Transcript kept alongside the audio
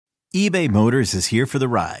eBay Motors is here for the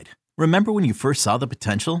ride. Remember when you first saw the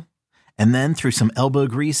potential? And then through some elbow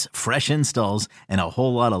grease, fresh installs, and a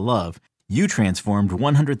whole lot of love, you transformed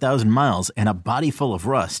 100,000 miles and a body full of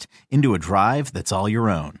rust into a drive that's all your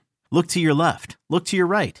own. Look to your left. Look to your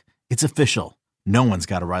right. It's official. No one's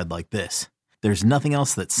got a ride like this. There's nothing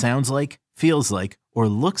else that sounds like, feels like, or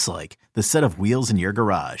looks like the set of wheels in your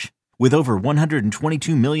garage. With over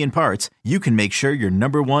 122 million parts, you can make sure your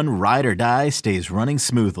number one ride or die stays running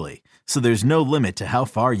smoothly. So there's no limit to how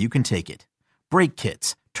far you can take it. Brake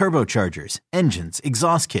kits, turbochargers, engines,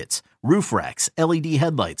 exhaust kits, roof racks, LED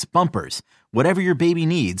headlights, bumpers, whatever your baby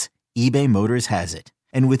needs, eBay Motors has it.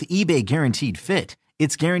 And with eBay Guaranteed Fit,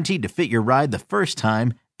 it's guaranteed to fit your ride the first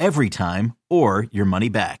time, every time, or your money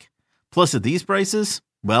back. Plus at these prices,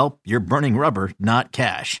 well, you're burning rubber, not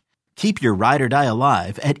cash. Keep your ride or die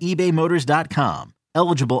alive at ebaymotors.com.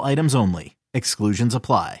 Eligible items only. Exclusions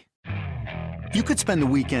apply. You could spend the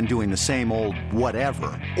weekend doing the same old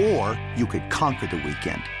whatever, or you could conquer the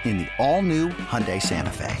weekend in the all-new Hyundai Santa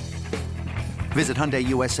Fe. Visit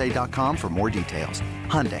HyundaiUSA.com for more details.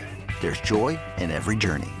 Hyundai, there's joy in every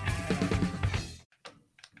journey.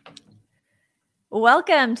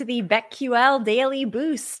 Welcome to the BetQL Daily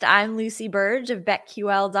Boost. I'm Lucy Burge of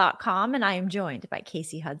BetQL.com, and I am joined by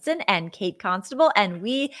Casey Hudson and Kate Constable, and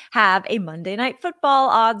we have a Monday Night Football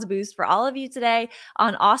odds boost for all of you today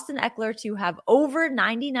on Austin Ekeler to have over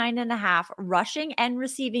 99.5 rushing and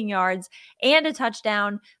receiving yards and a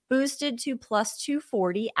touchdown, boosted to plus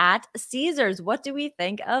 240 at Caesars. What do we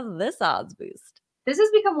think of this odds boost? This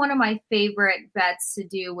has become one of my favorite bets to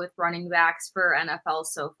do with running backs for NFL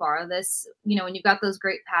so far. This, when you've got those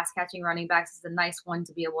great pass catching running backs, it's a nice one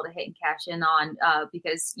to be able to hit and cash in on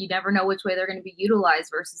because you never know which way they're going to be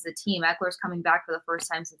utilized versus the team. Ekeler's coming back for the first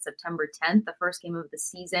time since September 10th, the first game of the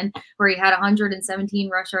season, where he had 117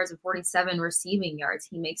 rush yards and 47 receiving yards.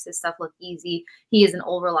 He makes this stuff look easy. He is an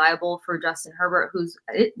old reliable for Justin Herbert, who's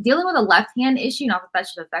dealing with a left hand issue. Not that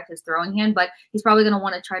should affect his throwing hand, but he's probably going to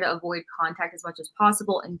want to try to avoid contact as much as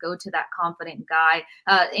possible and go to that confident guy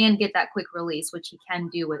and get that quick release, which he can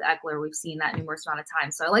do with Ekeler. We've seen that numerous amount of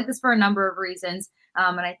times. So I like this for a number of reasons,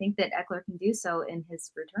 and I think that Ekeler can do so in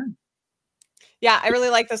his return. Yeah, I really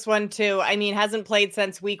like this one too. I mean, hasn't played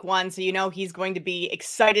since week 1, so he's going to be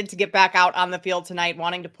excited to get back out on the field tonight,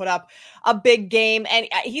 wanting to put up a big game. And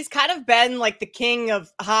he's kind of been like the king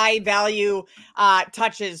of high value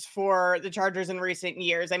touches for the Chargers in recent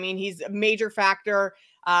years. I mean, he's a major factor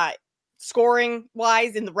scoring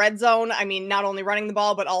wise in the red zone. I mean, not only running the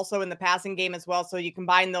ball, but also in the passing game as well. So you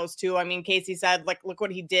combine those two. I mean, Casey said, look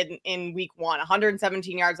what he did in week 1,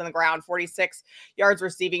 117 yards on the ground, 46 yards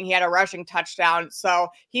receiving. He had a rushing touchdown. So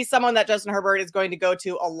he's someone that Justin Herbert is going to go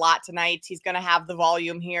to a lot tonight. He's going to have the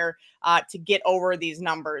volume here to get over these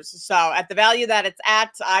numbers. So at the value that it's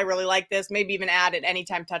at, I really like this. Maybe even add an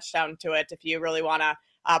anytime touchdown to it if you really want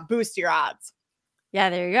to boost your odds. Yeah,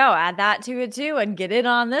 there you go. Add that to it too and get in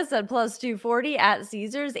on this at plus 240 at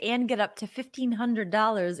Caesars and get up to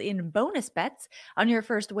 $1,500 in bonus bets on your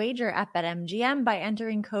first wager at BetMGM by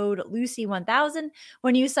entering code Lucy1000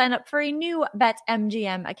 when you sign up for a new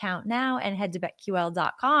BetMGM account now and head to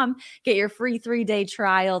BetQL.com. Get your free 3-day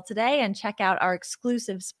trial today and check out our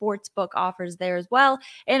exclusive sportsbook offers there as well.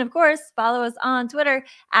 And of course, follow us on Twitter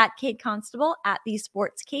at Kate Constable, at The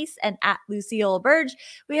Sports Case, and at Lucille Burge.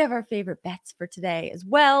 We have our favorite bets for today as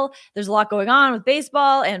well. There's a lot going on with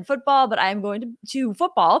baseball and football, but I'm going to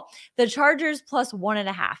football. The Chargers plus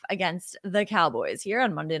 1.5 against the Cowboys here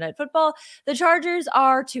on Monday Night Football. The Chargers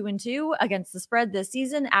are 2-2 against the spread this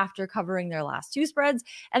season after covering their last 2 spreads,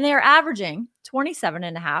 and they are averaging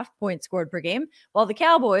 27.5 points scored per game, while the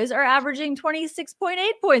Cowboys are averaging 26.8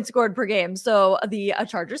 points scored per game. So the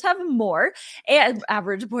Chargers have more and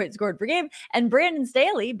average points scored per game. And Brandon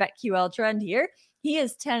Staley, BetQL trend here, he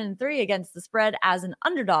is 10-3 against the spread as an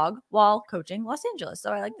underdog while coaching Los Angeles.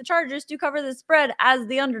 So I like the Chargers to cover the spread as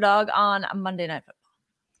the underdog on Monday Night Football.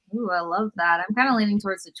 Ooh, I love that. I'm kind of leaning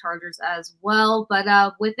towards the Chargers as well. But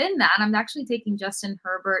within that, I'm actually taking Justin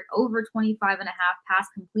Herbert over 25.5 pass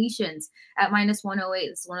completions at minus 108.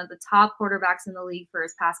 This is one of the top quarterbacks in the league for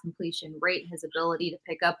his pass completion rate, his ability to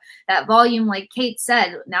pick up that volume. Like Kate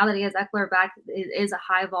said, now that he has Ekeler back, it is a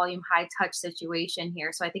high volume, high touch situation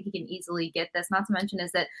here. So I think he can easily get this. Not to mention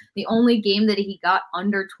is that the only game that he got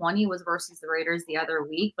under 20 was versus the Raiders the other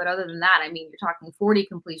week. But other than that, I mean, you're talking 40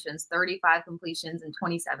 completions, 35 completions, and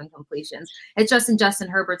 27 completions. It's just in Justin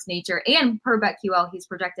Herbert's nature, and per BetQL, he's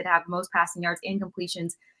projected to have the most passing yards and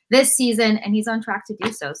completions this season, and he's on track to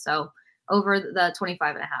do so. So over the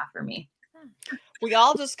 25.5 for me. We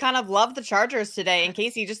all just kind of love the Chargers today. And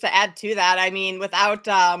Casey, just to add to that, I mean, without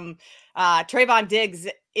Trayvon Diggs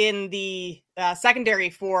in the secondary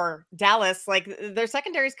for Dallas. Like their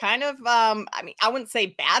secondary is kind of, I mean, I wouldn't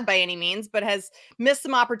say bad by any means, but has missed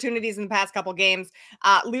some opportunities in the past couple games.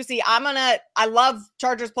 Lucy, I love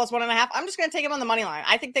Chargers plus 1.5. I'm just going to take them on the money line.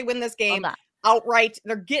 I think they win this game outright.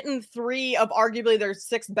 They're getting 3 of arguably their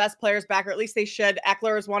 6 best players back, or at least they should.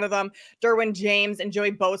 Ekeler is one of them. Derwin James and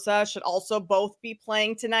Joey Bosa should also both be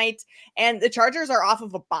playing tonight. And the Chargers are off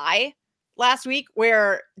of a bye last week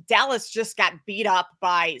where Dallas just got beat up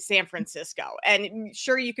by San Francisco. And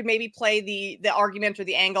sure, you could maybe play the argument or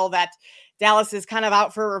the angle that Dallas is kind of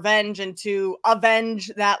out for revenge and to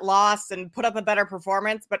avenge that loss and put up a better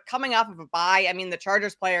performance. But coming off of a bye, I mean, the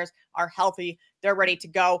Chargers players are healthy. They're ready to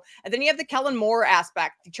go. And then you have the Kellen Moore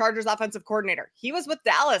aspect, the Chargers offensive coordinator. He was with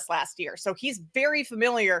Dallas last year, so he's very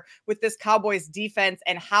familiar with this Cowboys defense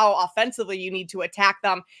and how offensively you need to attack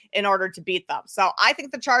them in order to beat them. So I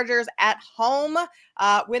think the Chargers at home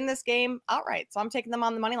win this game outright. So I'm taking them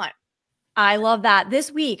on the money line. I love that. This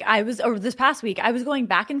past week, I was going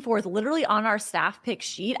back and forth literally on our staff pick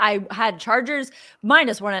sheet. I had Chargers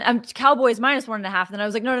 -1, Cowboys -1.5. Then I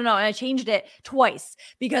was like, no. And I changed it twice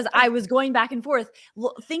because I was going back and forth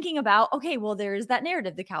thinking about, okay, well, there's that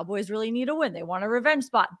narrative. The Cowboys really need a win. They want a revenge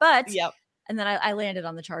spot. But And then I landed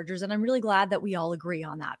on the Chargers, and I'm really glad that we all agree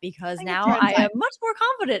on that because now I am much more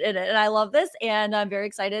confident in it, and I love this, and I'm very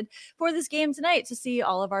excited for this game tonight to see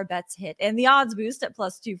all of our bets hit. And the odds boost at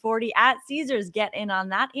 +240 at Caesars. Get in on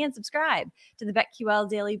that and subscribe to the BetQL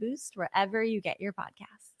Daily Boost wherever you get your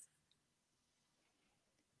podcasts.